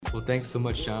Well, thanks so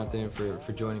much, Jonathan,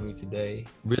 for joining me today.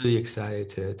 Really excited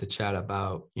to chat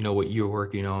about, what you're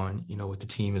working on, what the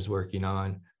team is working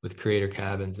on with Creator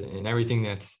Cabins and everything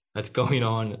that's going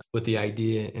on with the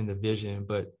idea and the vision.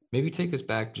 But maybe take us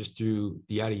back just through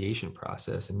the ideation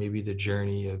process and maybe the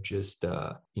journey of just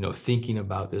thinking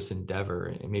about this endeavor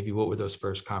and maybe what were those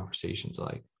first conversations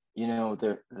like?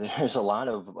 There's a lot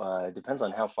of depends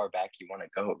on how far back you want to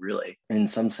go, really. In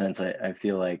some sense, I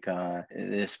feel like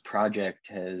this project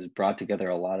has brought together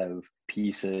a lot of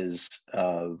pieces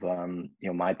of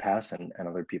my past and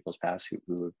other people's past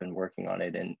who have been working on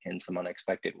it in some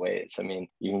unexpected ways. I mean,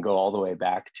 you can go all the way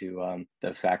back to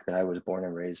the fact that I was born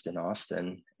and raised in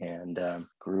Austin and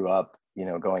grew up,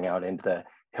 going out into the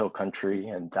hill country,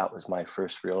 and that was my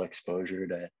first real exposure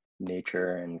to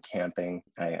nature and camping.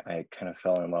 I kind of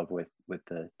fell in love with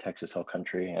the Texas Hill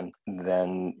Country, and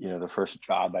then the first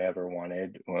job I ever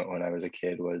wanted when I was a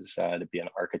kid was to be an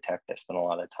architect. I spent a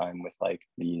lot of time with like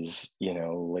these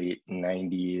late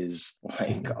 90s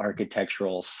like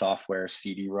architectural software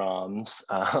CD-ROMs,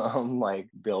 like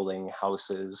building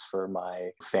houses for my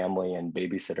family and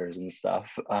babysitters and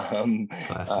stuff.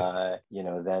 Classic.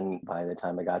 Then by the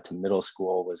time I got to middle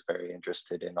school, was very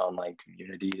interested in online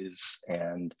communities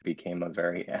and became a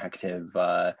very active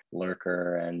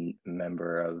lurker and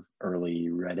member of early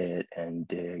Reddit and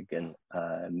Dig and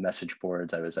message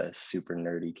boards. I was a super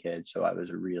nerdy kid, so I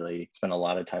was really spent a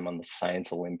lot of time on the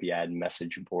Science Olympiad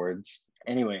message boards.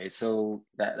 Anyway, so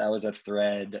that was a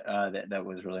thread that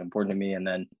was really important to me. And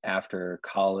then after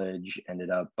college, ended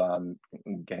up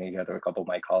getting together a couple of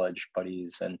my college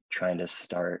buddies and trying to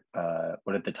start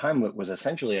what at the time was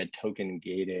essentially a token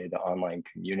gated online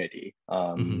community,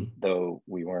 Hmm. though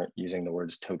we weren't using the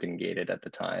words token gated at the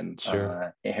time.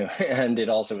 Sure. And it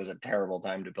also was a terrible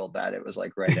time to build that. It was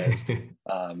like right as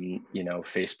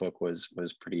Facebook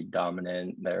was pretty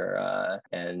dominant there,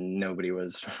 and nobody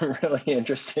was really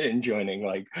interested in joining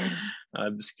like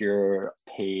obscure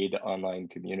paid online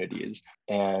communities.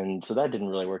 And so that didn't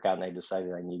really work out. And I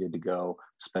decided I needed to go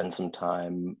spend some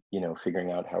time,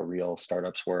 figuring out how real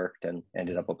startups worked, and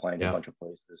ended up applying to a Yeah. bunch of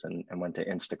places and went to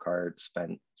Instacart,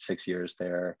 spent 6 years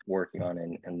there working on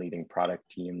and leading product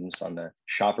teams on the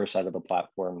shopper side of the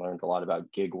platform, learned a lot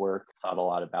about gig work, thought a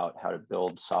lot about how to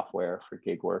build software for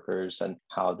gig workers and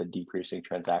how the decreasing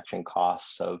transaction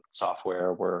costs of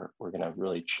software were going to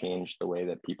really change the way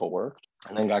that people worked.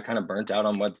 And then got kind of burnt out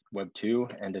on Web 2,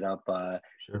 ended up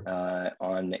Sure.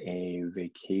 on a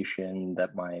vacation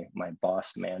that my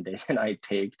boss mandated I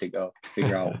take to go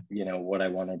figure out what I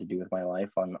wanted to do with my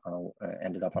life.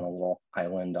 Ended up on a little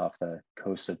island off the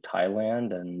coast of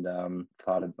Thailand, and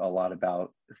thought a lot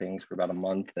about things for about a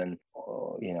month. And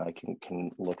I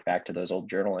can look back to those old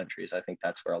journal entries. I think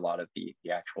that's where a lot of the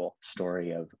actual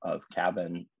story of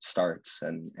cabin starts,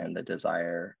 and the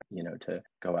desire to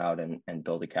go out and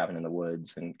build a cabin in the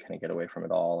woods and kind of get away from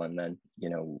it all. And then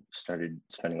started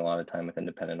spending a lot of time with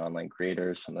independent online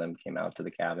creators. Some of them came out to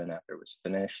the cabin after it was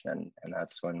finished, and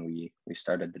that's when we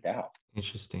started the DAO.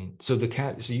 Interesting. So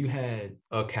so you had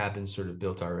a cabin sort of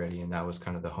built already, and that was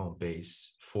kind of the home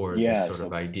base for this Yeah, sort of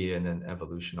so idea and then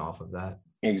evolution off of that.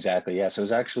 exactly. Yeah. So it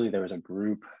was actually, there was a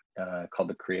group called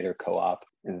the Creator Co-op,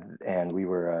 and we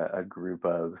were a group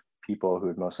of people who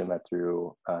had mostly met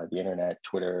through the internet,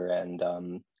 Twitter, and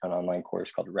an online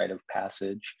course called Rite of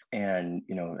Passage, and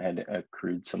had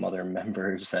accrued some other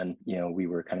members, and we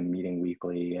were kind of meeting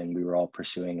weekly, and we were all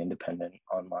pursuing independent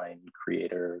online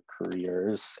creator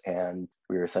careers, and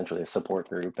we were essentially a support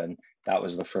group. And that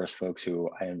was the first folks who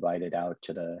I invited out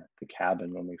to the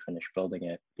cabin when we finished building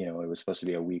it. It was supposed to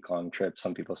be a week-long trip.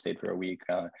 Some people stayed for a week.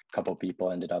 A couple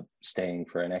people ended up staying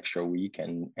for an extra week,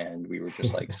 and we were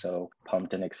just like so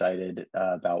pumped and excited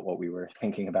about what we were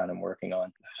thinking about and working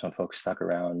on. Some folks stuck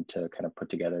around to kind of put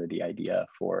together the idea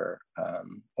for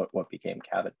what became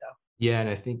Cabin now. Yeah, and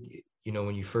I think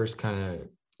when you first kind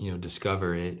of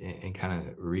discover it and kind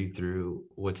of read through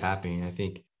what's happening, I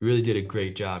think you really did a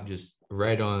great job just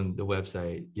right on the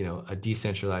website. A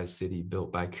decentralized city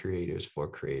built by creators for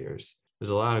creators. There's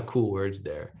a lot of cool words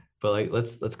there, but like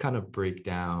let's kind of break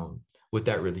down what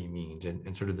that really means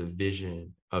and sort of the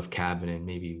vision of Cabin and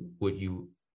maybe what you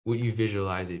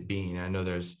visualize it being. I know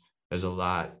there's a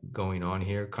lot going on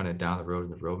here, kind of down the road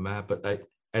in the roadmap, but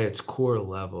at its core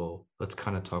level, let's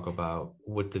kind of talk about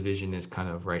what the vision is kind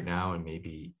of right now and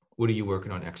maybe what are you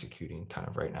working on executing kind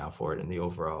of right now for it and the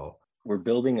overall. We're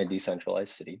building a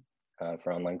decentralized city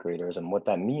for online creators. And what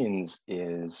that means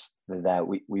is that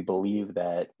we believe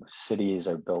that cities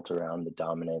are built around the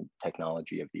dominant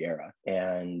technology of the era.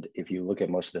 And if you look at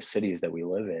most of the cities that we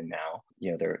live in now,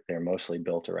 they're mostly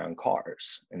built around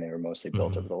cars, and they were mostly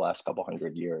built over Mhm. the last couple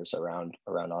hundred years around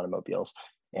automobiles.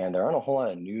 And there aren't a whole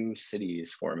lot of new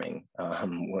cities forming,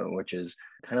 which is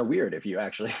kind of weird if you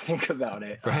actually think about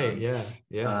it. Right. Yeah.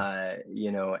 Yeah.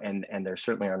 And there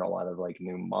certainly aren't a lot of like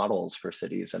new models for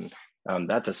cities, and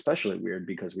that's especially weird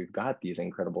because we've got these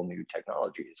incredible new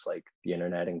technologies like the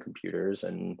internet and computers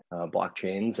and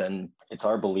blockchains, and it's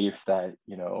our belief that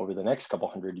over the next couple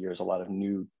hundred years, a lot of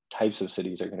new types of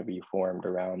cities are going to be formed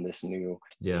around this new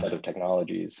Yeah. set of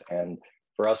technologies. And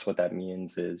for us, what that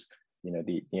means is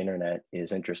the internet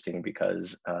is interesting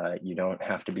because you don't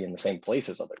have to be in the same place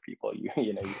as other people. You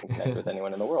can connect with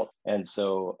anyone in the world. And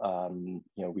so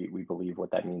we believe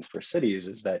what that means for cities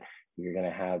is that you're going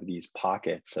to have these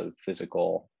pockets of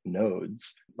physical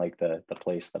nodes, like the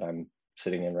place that I'm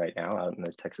sitting in right now out in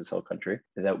the Texas Hill Country,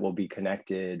 that will be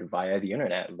connected via the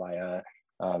internet, via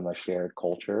a shared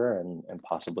culture and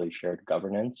possibly shared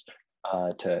governance,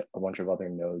 to a bunch of other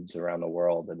nodes around the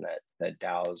world, and that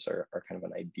DAOs are kind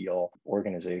of an ideal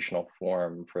organizational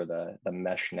form for the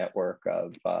mesh network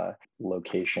of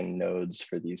location nodes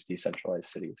for these decentralized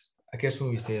cities. I guess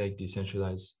when we say like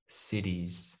decentralized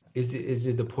cities, is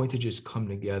it the point to just come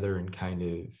together and kind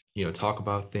of, talk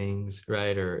about things,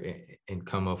 right? Or and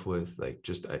come up with like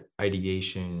just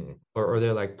ideation, or are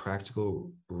there like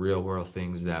practical real world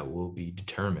things that will be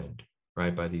determined,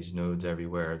 right, by these nodes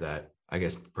everywhere that I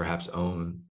guess perhaps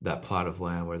own that plot of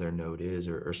land where their node is,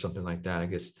 or something like that? I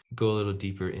guess go a little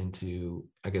deeper into,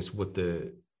 I guess, what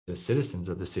the citizens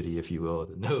of the city, if you will,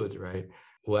 the nodes, right,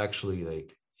 will actually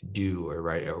like do or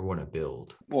write or want to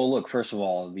build. Well, look, first of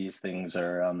all, these things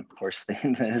are, of course,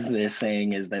 the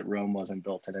saying is that Rome wasn't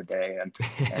built in a day,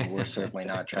 and we're certainly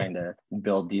not trying to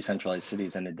build decentralized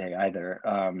cities in a day either.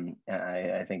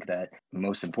 I think that the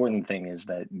most important thing is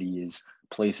that these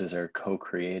places are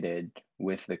co-created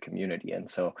with the community, and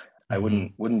so I wouldn't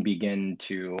Hmm. wouldn't begin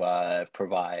to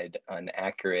provide an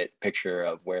accurate picture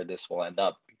of where this will end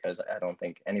up, because I don't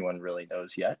think anyone really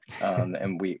knows yet,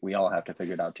 and we all have to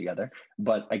figure it out together.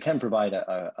 But I can provide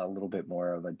a little bit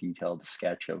more of a detailed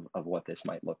sketch of what this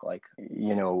might look like.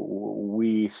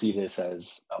 We see this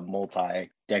as a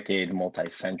multi-decade,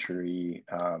 multi-century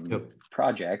Yep.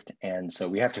 project, and so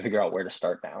we have to figure out where to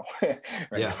start now,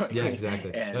 right? Yeah. Yeah.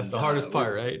 Exactly. That's And the hardest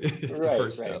part, right? It's the right,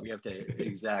 first right. step. We have to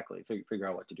exactly figure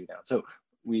out what to do now. So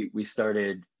we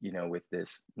started, with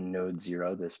this node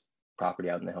zero, this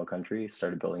property out in the hill country,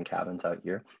 started building cabins out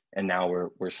here, and now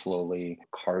we're slowly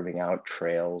carving out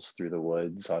trails through the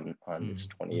woods on this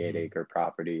 28 Mm-hmm. acre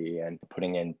property, and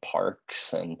putting in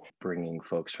parks, and bringing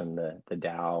folks from the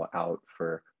DAO out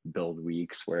for build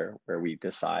weeks where we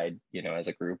decide, as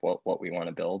a group, what we want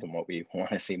to build and what we want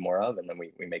to see more of, and then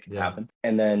we make it Yeah. happen.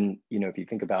 And then, if you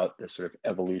think about the sort of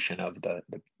evolution of the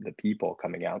people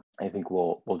coming out, I think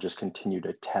we'll just continue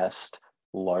to test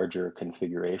larger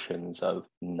configurations of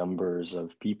numbers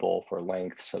of people for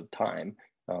lengths of time.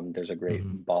 There's a great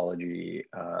Hmm. Balaji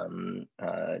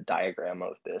diagram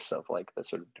of this, of like the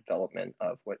sort of development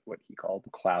of what he called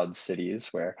cloud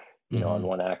cities, where on Hmm.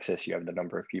 one axis you have the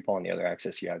number of people, on the other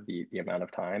axis you have the amount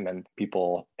of time, and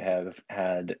people have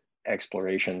had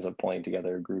explorations of pulling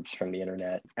together groups from the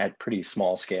internet at pretty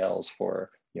small scales for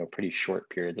pretty short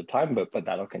periods of time, but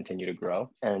that'll continue to grow,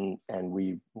 and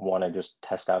we want to just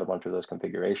test out a bunch of those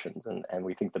configurations, and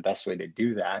we think the best way to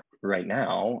do that right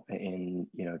now in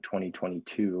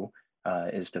 2022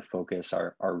 is to focus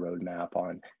our roadmap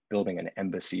on building an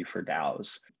embassy for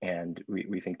DAOs. And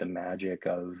we think the magic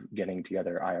of getting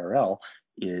together IRL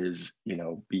is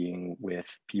being with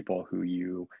people who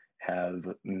you have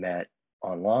met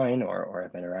online, or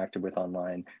have interacted with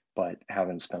online, but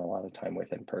haven't spent a lot of time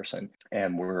with in person.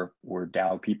 And we're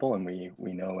DAO people, and we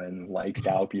know and like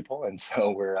DAO people, and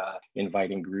so we're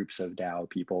inviting groups of DAO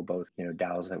people, both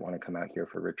DAOs that want to come out here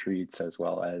for retreats, as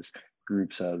well as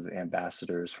groups of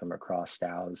ambassadors from across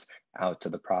DAOs out to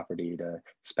the property to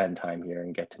spend time here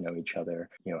and get to know each other,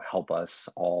 help us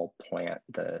all plant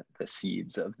the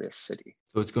seeds of this city.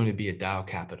 So it's going to be a DAO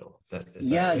capital. That is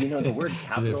Yeah, that. the word Is it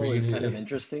capital is kind of freaking?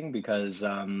 interesting because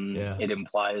Yeah. it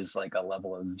implies like a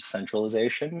level of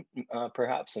centralization,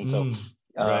 perhaps. And so Mm.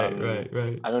 Right. um, Right.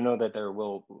 Right. I don't know that there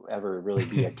will ever really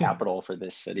be a capital for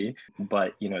this city,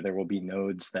 but there will be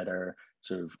nodes that are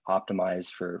sort of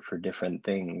optimized for different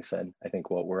things. And I think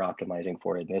what we're optimizing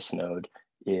for in this node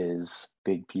is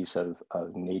big piece of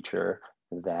nature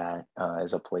that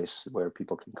is a place where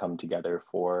people can come together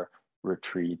for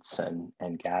retreats and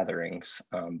gatherings.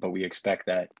 But we expect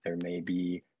that there may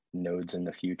be nodes in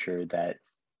the future that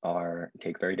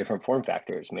take very different form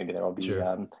factors. Maybe there will be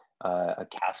Sure. a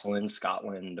castle in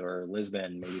Scotland or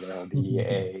Lisbon. Maybe there'll be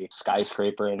a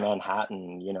skyscraper in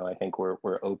Manhattan. I think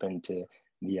we're open to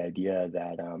the idea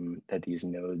that that these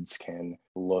nodes can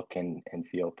look and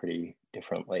feel pretty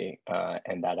differently,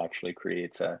 and that actually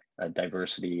creates a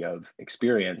diversity of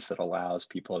experience that allows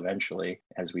people eventually,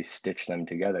 as we stitch them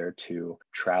together, to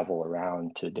travel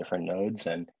around to different nodes,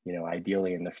 and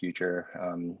ideally in the future,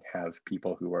 have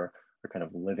people who are kind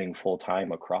of living full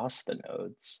time across the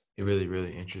nodes. Really,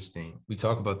 really interesting. We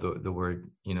talk about the word,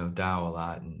 DAO a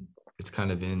lot, and it's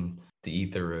kind of in the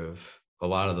ether of a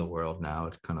lot of the world now.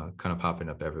 It's kind of popping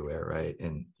up everywhere, right?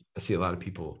 And I see a lot of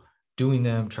people doing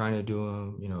them, trying to do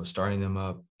them, starting them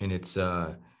up, and it's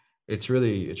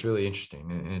really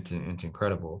interesting, and it's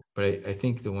incredible. But I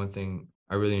think the one thing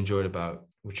I really enjoyed about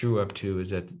what you're up to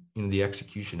is that the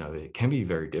execution of it can be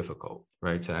very difficult,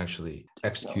 right? To actually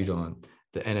execute on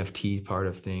the NFT part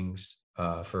of things,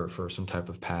 for some type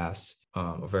of pass,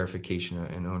 or verification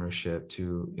and ownership,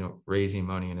 to raising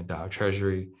money in a DAO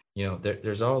treasury.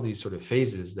 There's all these sort of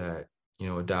phases that a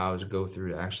DAOs go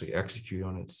through to actually execute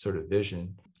on its sort of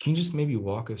vision. Can you just maybe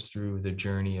walk us through the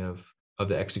journey of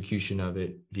the execution of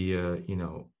it via,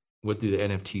 what do the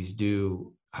NFTs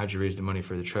do? How'd you raise the money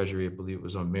for the treasury? I believe it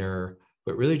was on Mirror,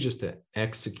 but really just the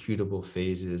executable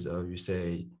phases of, you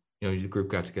say, your group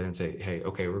got together and say, hey,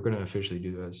 okay, we're going to officially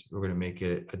do this. We're going to make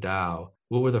it a DAO.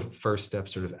 What were the first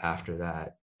steps sort of after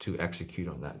that to execute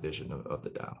on that vision of the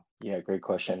DAO? Yeah, great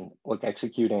question. Look,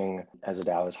 executing as a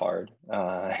DAO is hard.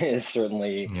 Is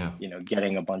certainly, Yeah.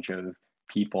 Getting a bunch of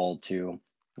people to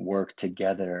work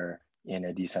together in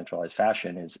a decentralized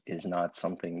fashion is not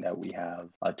something that we have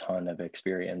a ton of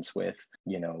experience with,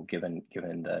 given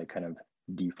the kind of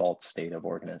default state of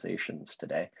organizations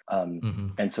today.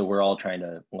 And so we're all trying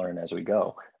to learn as we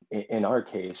go. In our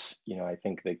case, I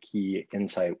think the key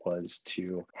insight was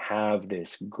to have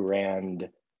this grand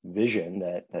vision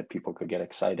that people could get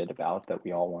excited about, that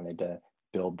we all wanted to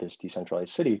build this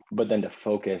decentralized city, but then to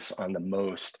focus on the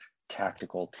most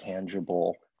tactical,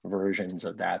 tangible versions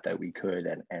of that we could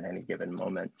at any given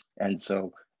moment. And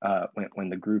so when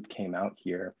the group came out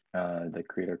here, the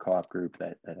creator co-op group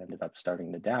that ended up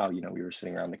starting the DAO, we were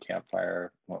sitting around the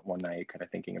campfire one night kind of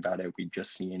thinking about it. We'd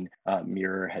just seen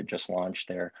Mirror had just launched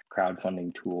their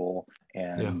crowdfunding tool,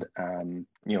 and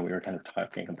we were kind of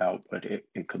talking about what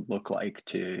it could look like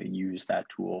to use that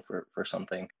tool for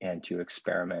something and to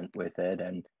experiment with it.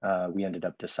 And we ended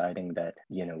up deciding that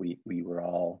we were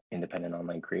all independent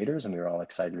online creators, and we were all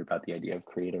excited about the idea of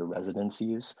creator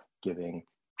residencies, giving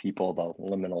people the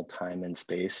liminal time and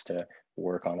space to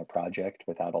work on a project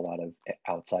without a lot of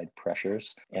outside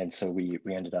pressures. And so we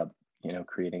ended up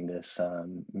creating this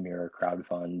Mirror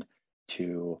crowdfund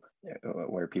to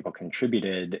where people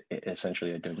contributed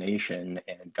essentially a donation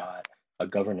and got a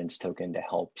governance token to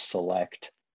help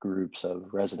select groups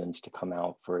of residents to come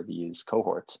out for these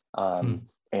cohorts.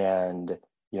 And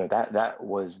that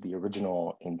was the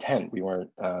original intent. We weren't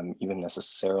even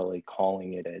necessarily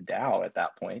calling it a DAO at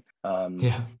that point.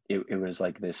 It was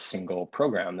like this single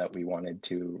program that we wanted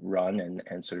to run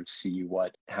and sort of see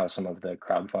how some of the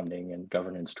crowdfunding and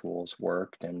governance tools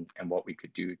worked, and what we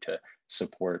could do to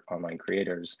support online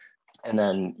creators. And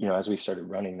then, as we started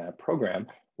running that program,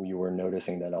 we were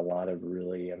noticing that a lot of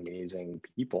really amazing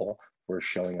people were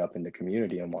showing up in the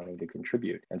community and wanting to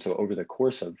contribute. And so over the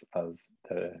course of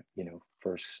the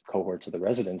first cohorts of the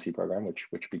residency program,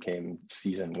 which became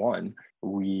season 1,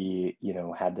 we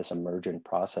had this emergent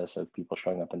process of people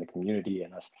showing up in the community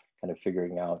and us kind of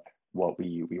figuring out what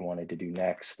we wanted to do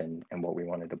next, and what we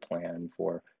wanted to plan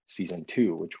for season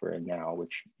 2, which we're in now,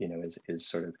 which is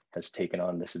sort of has taken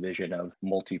on this vision of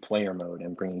multiplayer mode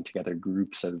and bringing together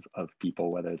groups of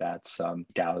people, whether that's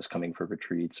DAOs coming for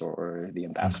retreats or the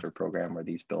ambassador program or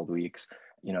these build weeks.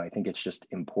 I think it's just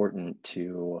important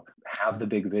to have the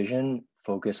big vision,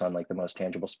 focus on like the most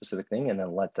tangible specific thing, and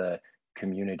then let the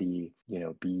community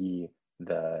be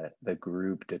the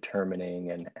group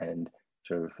determining and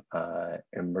sort of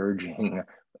emerging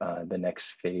the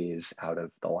next phase out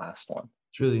of the last one.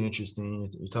 It's really interesting.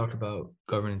 You talked about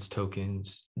governance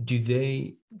tokens. Do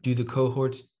the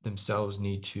cohorts themselves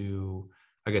need to,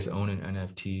 I guess, own an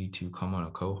NFT to come on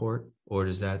a cohort, or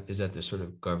is that the sort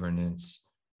of governance?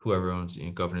 Whoever owns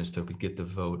governance token get the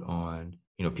vote on.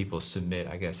 People submit,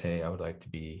 I guess, hey, I would like to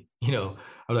be, I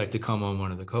would like to come on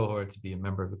one of the cohorts, be a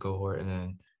member of the cohort, and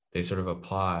then they sort of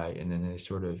apply, and then they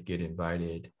sort of get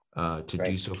invited to do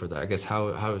Right. so for that? I guess how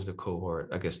is the cohort,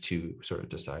 I guess, two sort of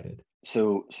decided?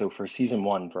 So for season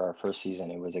one, for our first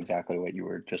season, it was exactly what you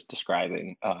were just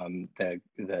describing.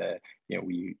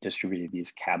 We distributed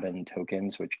these cabin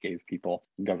tokens, which gave people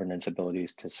governance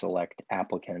abilities to select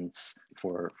applicants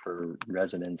for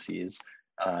residencies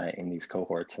in these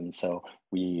cohorts. And so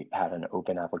we had an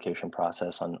open application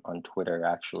process on Twitter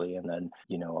actually, and then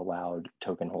allowed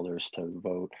token holders to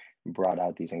vote, brought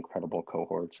out these incredible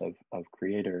cohorts of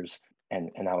creators. And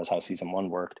that was how season one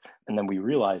worked. And then we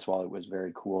realized, while it was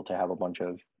very cool to have a bunch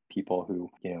of people who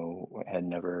had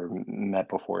never met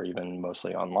before, even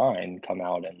mostly online, come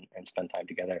out and spend time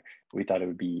together, we thought it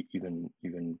would be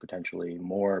even potentially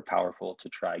more powerful to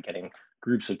try getting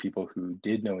groups of people who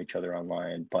did know each other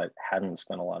online but hadn't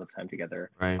spent a lot of time together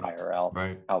Right. IRL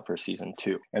Right. out for season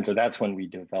two. And so that's when we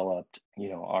developed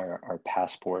our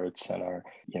passports and our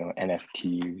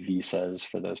NFT visas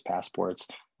for those passports.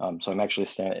 So I'm actually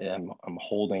I'm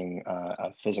holding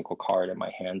a physical card in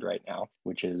my hand right now,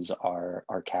 which is our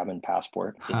cabin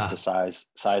passport. It's the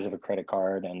size of a credit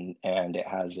card, and it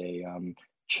has a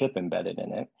chip embedded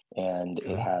in it, and it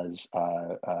Okay. has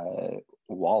a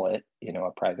wallet,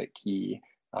 a private key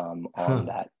on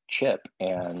that chip.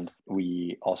 And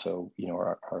we also,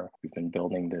 we've been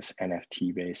building this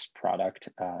NFT based product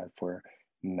for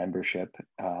membership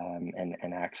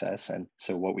and access. And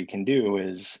so what we can do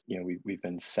is, we've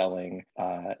been selling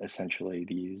essentially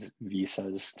these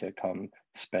visas to come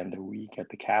spend a week at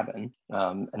the cabin.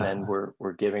 And then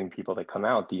we're giving people that come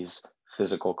out these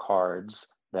physical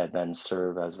cards that then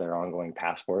serve as their ongoing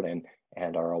passport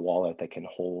and are a wallet that can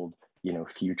hold,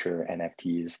 future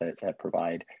NFTs that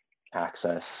provide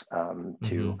access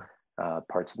to Hmm.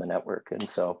 parts of the network. And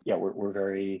so, yeah, we're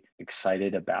very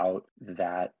excited about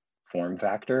that form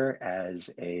factor as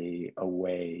a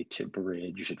way to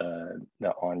bridge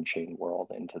the on-chain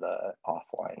world into the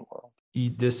offline world.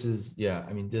 This is, yeah,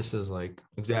 I mean, this is like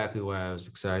exactly why I was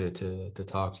excited to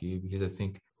talk to you, because I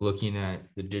think looking at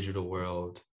the digital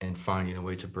world and finding a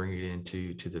way to bring it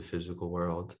into the physical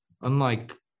world,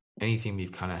 unlike anything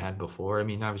we've kind of had before. I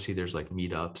mean, obviously there's like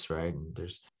meetups, right? And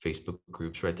there's Facebook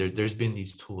groups, right? There's been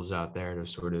these tools out there to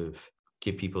sort of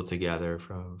get people together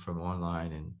from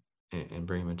online and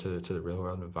bring them into to the real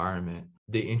world environment.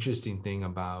 The interesting thing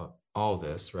about all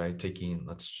this, right? Taking,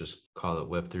 let's just call it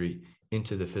Web3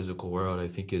 into the physical world, I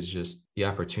think is just the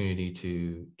opportunity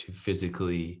to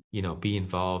physically, be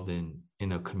involved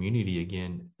in a community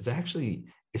again. It's actually,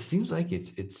 it seems like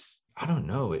it's I don't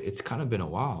know, it's kind of been a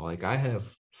while. Like I have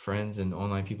friends and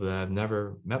online people that I've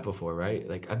never met before, right?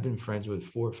 Like I've been friends with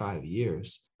 4 or 5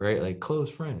 years, right? Like close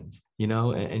friends,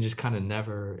 and just kind of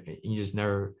never, you just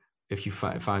never, if you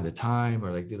find the time,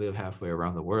 or like they live halfway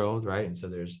around the world, right? And so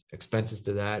there's expenses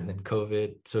to that, and then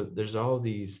COVID. So there's all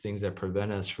these things that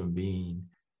prevent us from being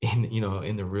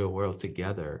in the real world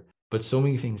together. But so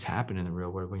many things happen in the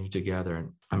real world when you're together,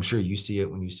 and I'm sure you see it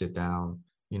when you sit down,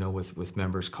 with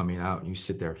members coming out and you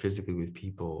sit there physically with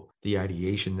people, the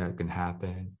ideation that can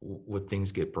happen, what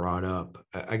things get brought up.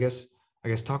 I guess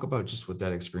talk about just what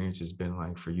that experience has been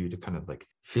like for you to kind of like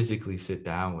physically sit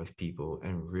down with people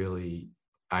and really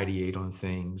ideate on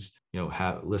things,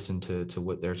 have listen to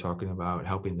what they're talking about,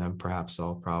 helping them perhaps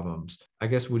solve problems. I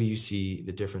guess, what do you see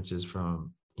the differences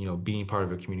from, being part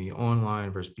of a community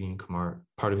online versus being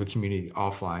part of a community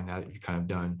offline, now that you've kind of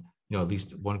done, at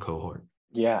least one cohort?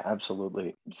 Yeah,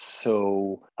 absolutely.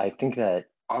 So I think that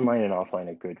online and offline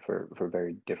are good for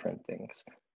very different things.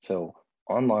 So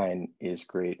online is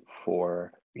great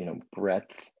for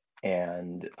breadth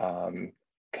and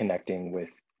connecting with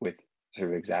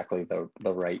sort of exactly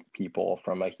the right people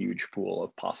from a huge pool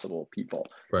of possible people.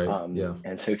 Right. Yeah.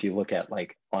 And so if you look at,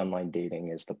 like, online dating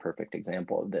is the perfect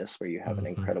example of this, where you have an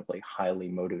Hmm. incredibly highly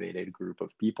motivated group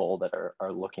of people that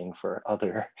are looking for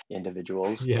other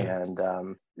individuals. Yeah.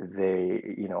 And they,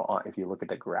 if you look at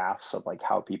the graphs of like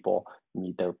how people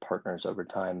meet their partners over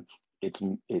time,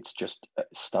 it's just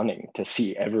stunning to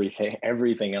see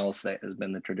everything else that has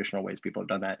been the traditional ways people have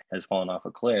done that has fallen off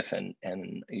a cliff, and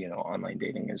online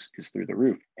dating is through the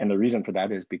roof. And the reason for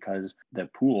that is because the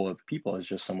pool of people is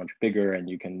just so much bigger, and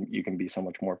you can be so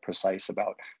much more precise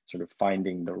about sort of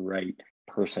finding the right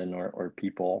person or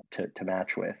people to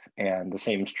match with. And the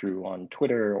same is true on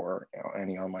Twitter or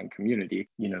any online community.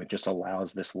 It just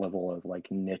allows this level of like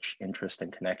niche interest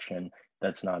and connection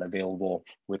that's not available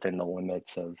within the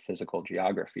limits of physical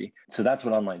geography. So that's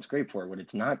what online is great for. What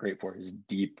it's not great for is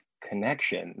deep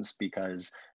connections,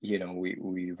 because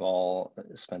we've all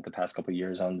spent the past couple of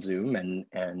years on Zoom,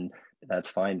 and that's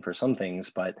fine for some things,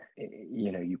 but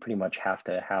you pretty much have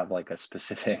to have like a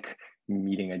specific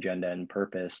meeting agenda and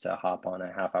purpose to hop on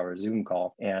a half-hour Zoom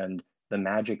call. And the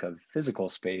magic of physical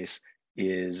space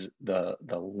is the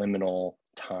liminal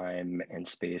time and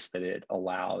space that it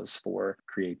allows for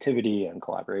creativity and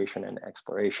collaboration and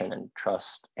exploration and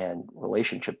trust and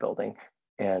relationship building.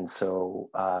 And so,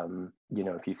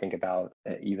 if you think about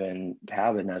even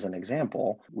Cabin as an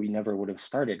example, we never would have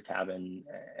started Cabin,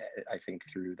 I think,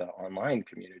 through the online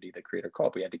community, the Creator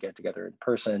Co-op. We had to get together in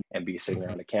person and be sitting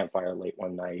around a campfire late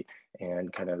one night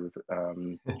and kind of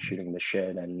shooting the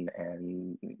shit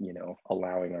and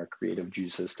allowing our creative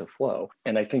juices to flow.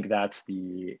 And I think that's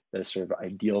the sort of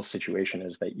ideal situation,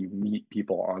 is that you meet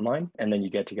people online and then you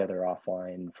get together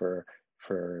offline for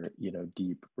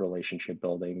deep relationship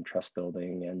building, trust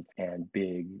building, and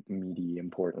big, meaty,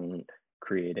 important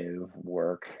creative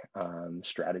work,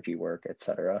 strategy work, et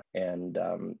cetera. And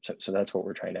so that's what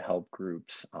we're trying to help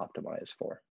groups optimize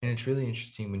for. And it's really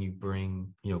interesting when you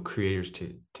bring, creators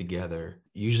together.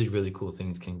 Usually really cool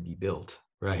things can be built,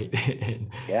 right? And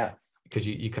yeah. Because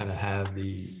you kind of have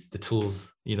the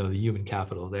tools, the human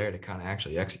capital there to kind of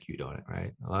actually execute on it,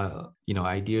 right? A lot of,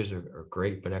 ideas are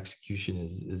great, but execution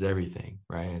is everything,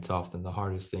 right? It's often the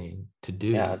hardest thing to do.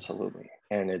 Yeah, absolutely.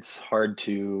 And it's hard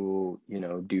to,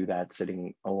 do that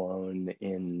sitting alone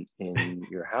in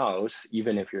your house,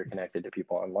 even if you're connected to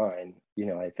people online.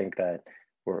 I think that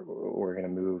we're going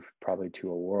to move probably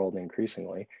to a world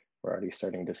increasingly. We're already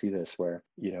starting to see this where,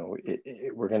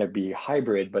 we're going to be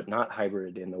hybrid, but not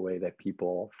hybrid in the way that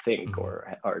people think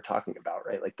or are talking about,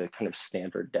 right? Like the kind of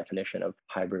standard definition of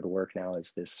hybrid work now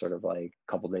is this sort of like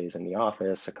a couple days in the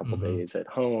office, a couple days at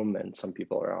home, and some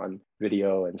people are on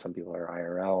video and some people are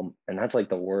IRL. And that's like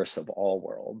the worst of all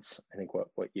worlds. I think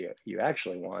what you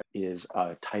actually want is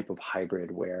a type of hybrid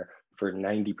where for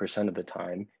 90% of the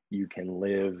time, you can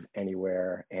live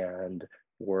anywhere and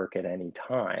work at any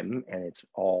time, and it's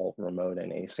all remote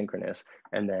and asynchronous.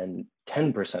 And then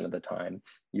 10% of the time,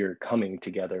 you're coming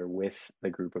together with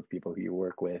the group of people who you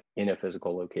work with in a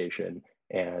physical location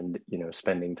and,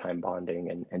 spending time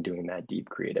bonding and doing that deep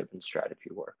creative and strategy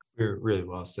work. Really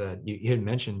well said. You had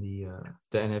mentioned the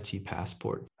NFT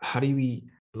passport. How do we,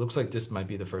 it looks like this might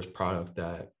be the first product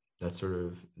that sort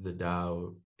of the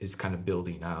DAO is kind of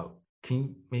building out. Can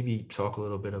you maybe talk a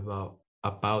little bit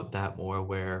about that more,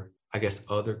 where I guess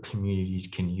other communities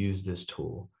can use this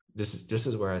tool? This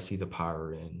is where I see the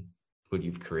power in what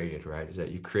you've created, right? Is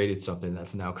that you created something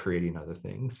that's now creating other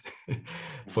things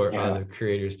for other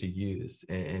creators to use.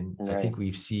 And right. I think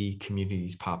we see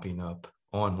communities popping up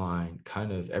online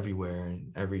kind of everywhere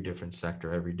in every different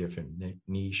sector, every different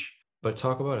niche. But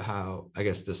talk about how, I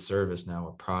guess, the service now,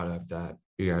 a product that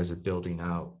you guys are building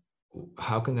out,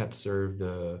 how can that serve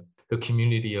the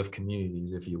community of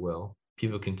communities, if you will?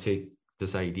 People can take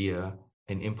this idea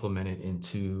and implement it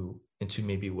into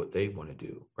maybe what they want to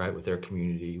do, right? With their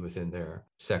community, within their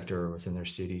sector, or within their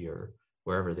city, or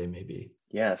wherever they may be.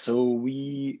 Yeah, so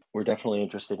we're definitely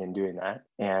interested in doing that.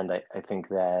 And I think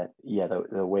that,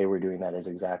 the way we're doing that is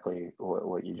exactly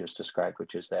what you just described,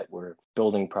 which is that we're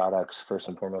building products first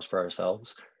and foremost for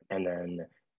ourselves. And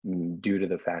then due to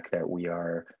the fact that we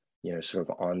are, sort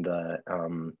of on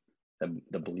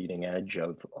the bleeding edge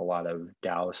of a lot of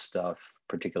DAO stuff,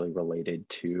 particularly related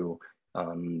to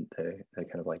the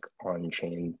kind of like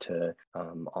on-chain to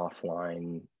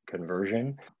offline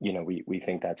conversion. We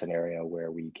think that's an area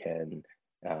where we can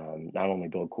not only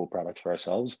build cool products for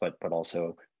ourselves, but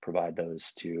also provide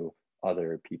those to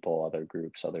other people, other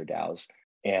groups, other DAOs.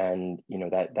 And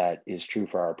that is true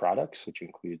for our products, which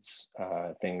includes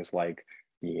things like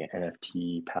the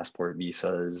NFT passport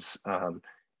visas,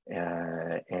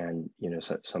 and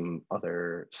some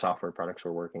other software products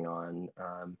we're working on,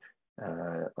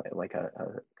 like a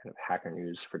kind of Hacker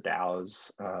News for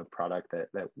DAOs product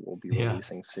that we'll be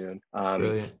releasing soon.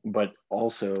 But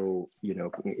also,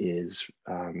 is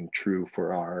true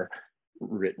for our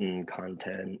written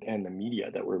content and the media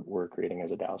that we're creating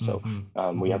as a DAO. So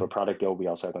we have a product guild. We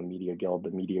also have a media guild.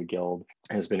 The media guild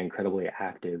has been incredibly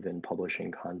active in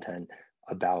publishing content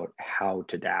about how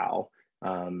to DAO.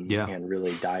 And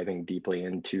really diving deeply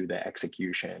into the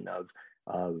execution of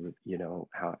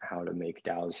how to make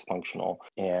DAOs functional.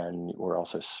 And we're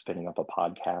also spinning up a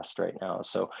podcast right now.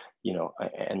 So,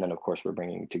 and then of course we're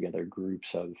bringing together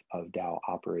groups of DAO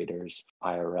operators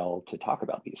IRL to talk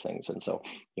about these things. And so,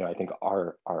 I think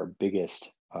our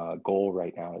biggest goal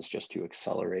right now is just to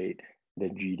accelerate the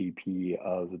GDP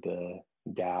of the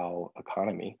DAO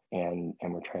economy. And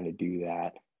we're trying to do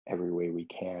that every way we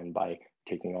can by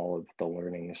taking all of the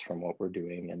learnings from what we're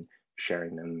doing and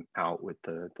sharing them out with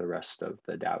the rest of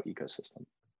the DAO ecosystem.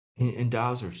 And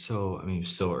DAOs are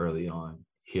so early on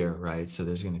here, right? So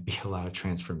there's going to be a lot of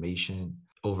transformation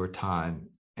over time.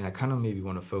 And I kind of maybe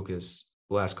want to focus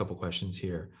the last couple of questions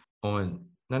here on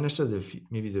not necessarily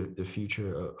maybe the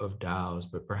future of DAOs,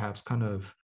 but perhaps kind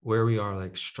of where we are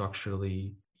like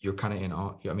structurally. You're kind of in,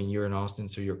 I mean, you're in Austin,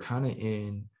 so you're kind of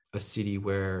in a city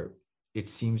where it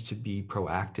seems to be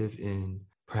proactive in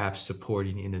perhaps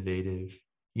supporting innovative,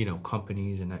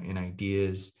 companies and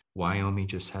ideas. Wyoming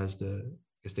just has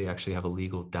because they actually have a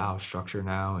legal DAO structure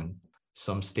now, and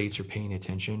some states are paying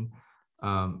attention.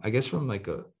 I guess from like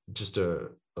I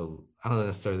don't know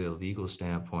necessarily a legal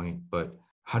standpoint, but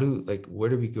where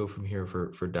do we go from here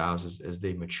for DAOs as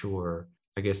they mature?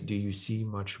 I guess, do you see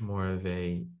much more of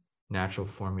a natural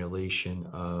formulation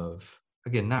of,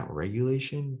 again, not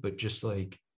regulation, but just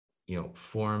like,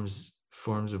 forms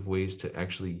of ways to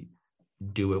actually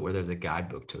do it where there's a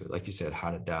guidebook to it, like you said, how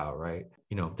to DAO, right?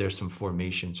 There's some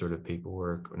formation sort of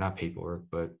paperwork, or not paperwork,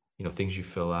 but things you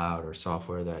fill out, or a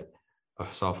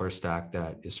software stack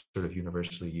that is sort of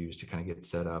universally used to kind of get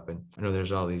set up. And I know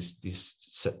there's all these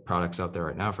set products out there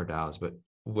right now for DAOs, but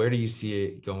where do you see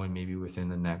it going maybe within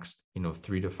the next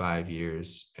 3 to 5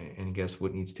 years? And I guess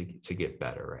what needs to get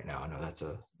better right now? I know that's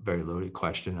a very loaded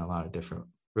question, a lot of different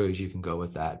ways you can go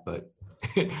with that, but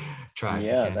try if you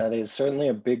Yeah, can. that is certainly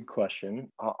a big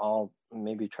question. I'll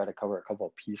maybe try to cover a couple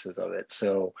of pieces of it.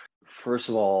 So, first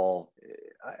of all,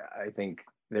 I think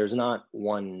there's not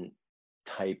one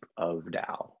type of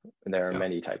DAO. There are Yeah.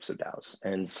 many types of DAOs.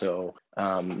 And so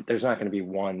there's not going to be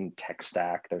one tech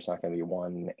stack, there's not going to be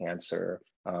one answer,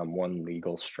 one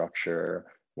legal structure,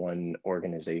 one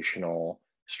organizational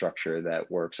structure that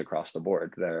works across the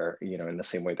board. There, in the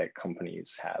same way that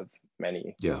companies have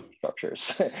many Yeah.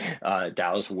 structures,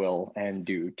 DAOs will and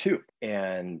do too.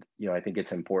 And I think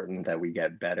it's important that we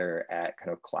get better at kind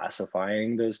of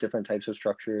classifying those different types of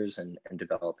structures and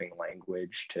developing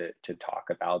language to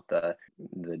talk about the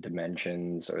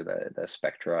dimensions or the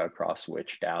spectra across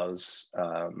which DAOs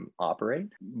operate.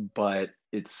 But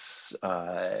it's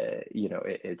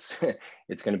it's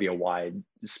it's going to be a wide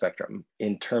spectrum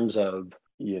in terms of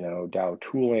DAO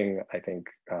tooling. I think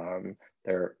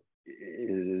there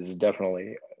is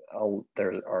definitely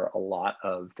there are a lot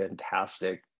of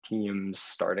fantastic teams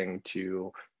starting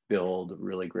to build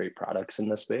really great products in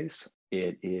this space.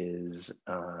 It is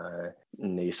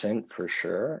nascent for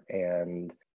sure,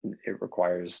 and it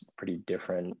requires pretty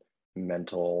different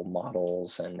mental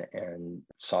models and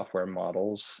software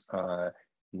models,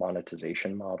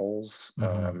 monetization models,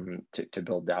 Mm-hmm. to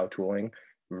build DAO tooling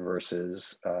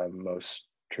versus most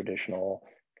traditional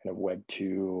kind of Web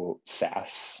 2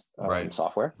 SaaS Right.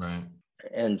 software. Right.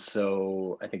 And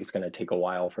so I think it's going to take a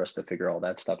while for us to figure all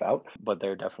that stuff out. But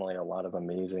there are definitely a lot of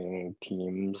amazing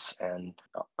teams and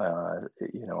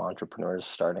entrepreneurs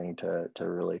starting to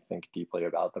really think deeply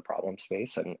about the problem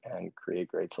space and create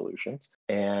great solutions.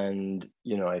 And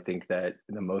I think that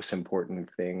the most important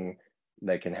thing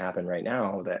that can happen right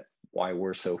now, that why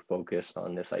we're so focused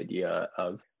on this idea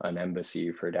of an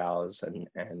embassy for DAOs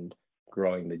and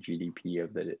growing the GDP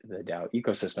of the DAO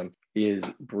ecosystem, is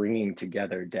bringing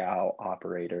together DAO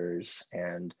operators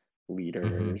and Mm-hmm.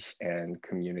 leaders and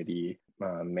community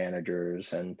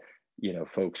managers and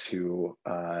folks who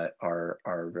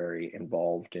are very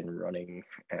involved in running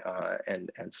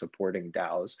and supporting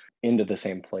DAOs into the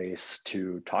same place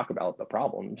to talk about the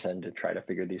problems and to try to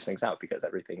figure these things out, because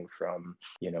everything from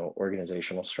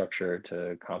organizational structure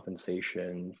to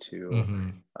compensation to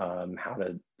Mm-hmm. how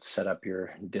to set up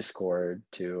your Discord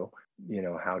to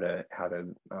how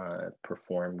to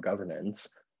perform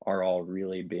governance are all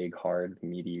really big, hard,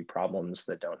 meaty problems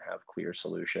that don't have clear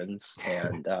solutions.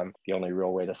 And the only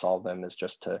real way to solve them is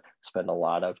just to spend a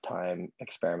lot of time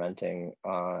experimenting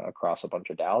across a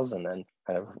bunch of DAOs and then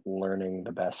kind of learning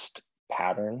the best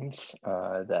patterns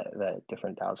that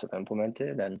different DAOs have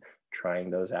implemented and trying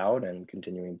those out and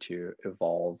continuing to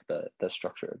evolve the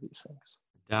structure of these things.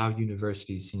 DAO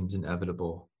University seems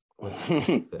inevitable with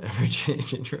the ever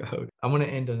changing road. I want to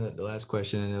end on the last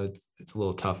question. I know it's a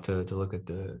little tough to look at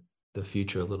the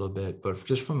future a little bit, but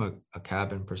just from a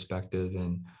cabin perspective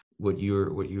and what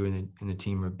you and the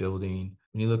team are building,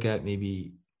 when you look at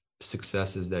maybe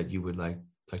successes that you would like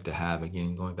to have,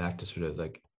 again, going back to sort of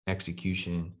like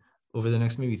execution over the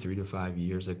next maybe 3 to 5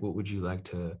 years, like what would you like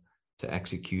to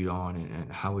execute on,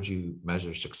 and how would you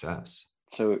measure success?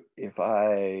 So if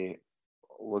I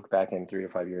look back in 3 to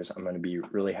 5 years, I'm going to be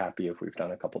really happy if we've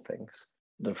done a couple things.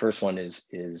 The first one is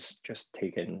just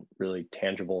taken really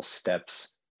tangible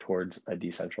steps towards a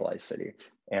decentralized city,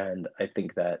 and I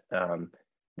think that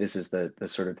this is the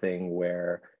sort of thing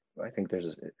where I think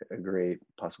there's a great,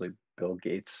 possibly Bill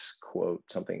Gates quote,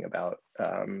 something about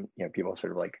people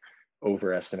sort of like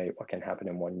overestimate what can happen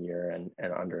in one year and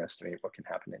underestimate what can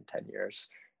happen in 10 years.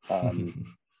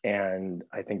 And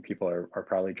I think people are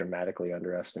probably dramatically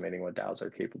underestimating what DAOs are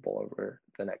capable over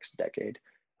the next decade.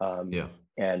 Um, Yeah.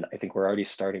 and I think we're already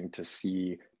starting to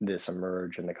see this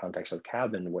emerge in the context of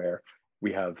Cabin, where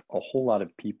we have a whole lot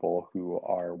of people who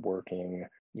are working,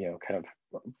 kind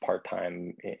of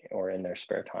part-time or in their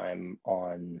spare time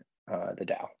on the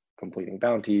DAO, completing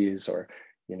bounties or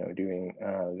doing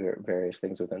various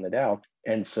things within the DAO.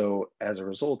 And so as a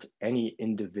result, any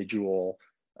individual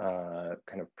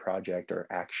kind of project or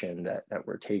action that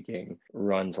we're taking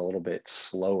runs a little bit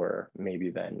slower maybe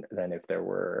than if there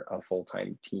were a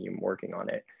full-time team working on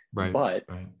it. Right. But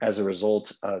Right. as a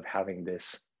result of having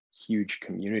this huge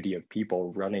community of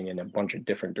people running in a bunch of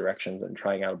different directions and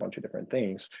trying out a bunch of different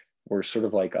things, we're sort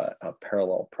of like a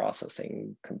parallel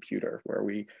processing computer where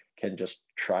we can just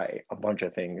try a bunch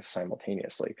of things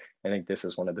simultaneously. I think this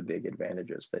is one of the big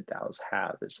advantages that DAOs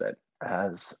have, is that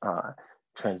as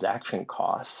transaction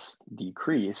costs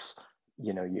decrease,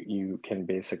 you can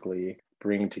basically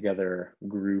bring together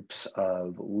groups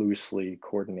of loosely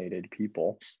coordinated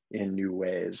people in new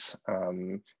ways.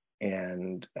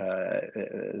 And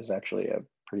there's actually a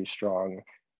pretty strong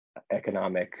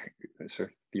economic sort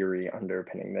of theory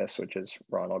underpinning this, which is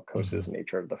Ronald Coase's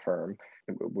Nature of the Firm,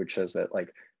 which says that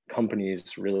like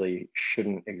companies really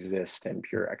shouldn't exist in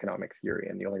pure economic theory.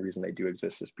 And the only reason they do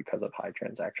exist is because of high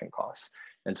transaction costs.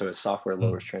 And so as software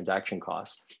lowers transaction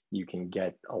costs, you can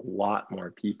get a lot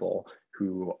more people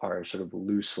who are sort of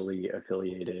loosely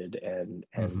affiliated and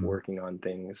working on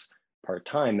things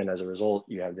part-time. And as a result,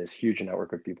 you have this huge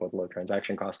network of people with low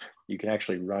transaction costs. You can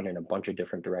actually run in a bunch of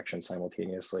different directions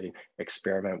simultaneously,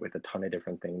 experiment with a ton of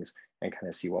different things, and kind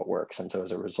of see what works. And so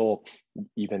as a result,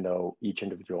 even though each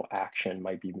individual action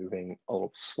might be moving a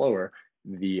little slower,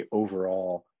 the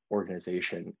overall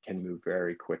organization can move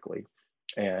very quickly.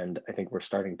 And I think we're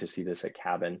starting to see this at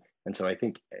Cabin. And so I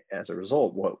think as a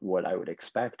result, what I would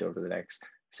expect over the next,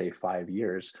 say, 5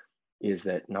 years is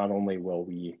that not only will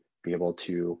we be able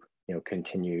to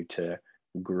continue to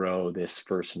grow this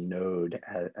first node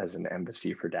as an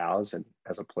embassy for DAOs and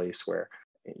as a place where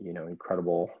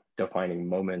incredible defining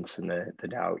moments in the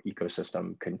DAO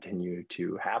ecosystem continue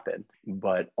to happen,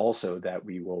 but also that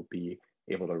we will be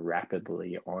able to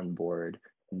rapidly onboard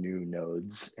new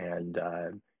nodes and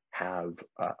have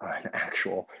an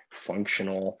actual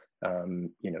functional,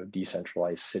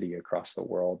 decentralized city across the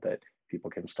world that people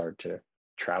can start to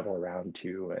travel around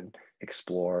to and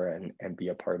explore and be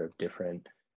a part of different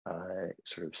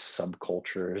sort of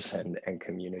subcultures and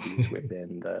communities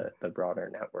within the broader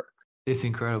network. It's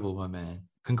incredible, my man.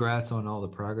 Congrats on all the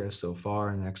progress so far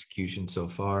and execution so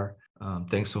far.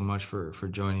 Thanks so much for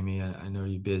joining me. I know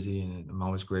you're busy, and I'm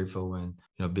always grateful when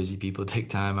busy people take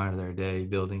time out of their day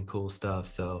building cool stuff.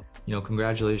 So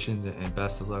congratulations and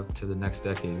best of luck to the next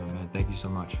decade, my man. Thank you so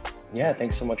much. Yeah,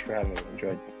 thanks so much for having me.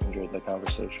 Enjoyed the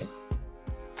conversation.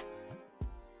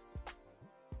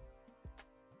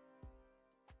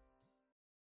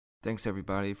 Thanks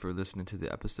everybody for listening to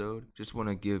the episode. Just want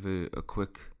to give a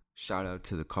quick shout out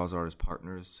to the Cause Artist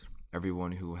partners,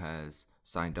 everyone who has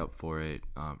signed up for it.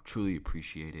 Truly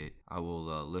appreciate it. I will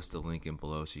list a link in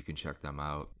below so you can check them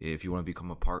out. If you want to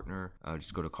become a partner,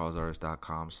 just go to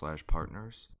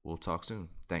causeartist.com/partners. We'll talk soon.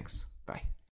 Thanks. Bye.